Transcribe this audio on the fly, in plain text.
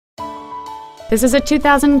This is a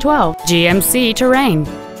 2012 GMC Terrain.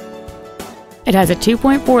 It has a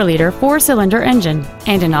 2.4-liter four-cylinder engine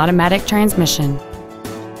and an automatic transmission.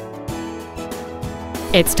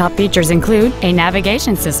 Its top features include a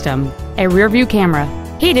navigation system, a rear-view camera,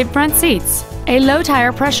 heated front seats, a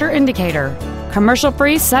low-tire pressure indicator,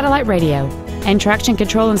 commercial-free satellite radio, and traction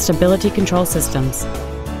control and stability control systems.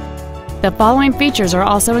 The following features are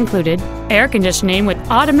also included: air conditioning with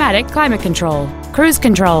automatic climate control, cruise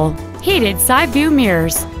control, heated side view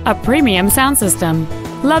mirrors, a premium sound system,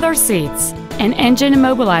 leather seats, an engine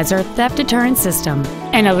immobilizer theft deterrent system,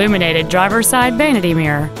 an illuminated driver's side vanity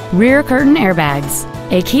mirror, rear curtain airbags,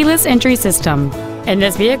 a keyless entry system, and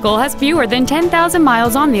this vehicle has fewer than 10,000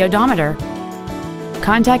 miles on the odometer.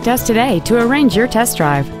 Contact us today to arrange your test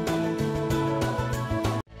drive.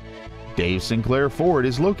 Dave Sinclair Ford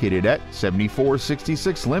is located at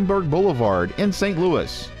 7466 Lindbergh Boulevard in St.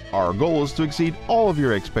 Louis. Our goal is to exceed all of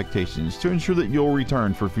your expectations to ensure that you'll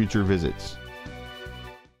return for future visits.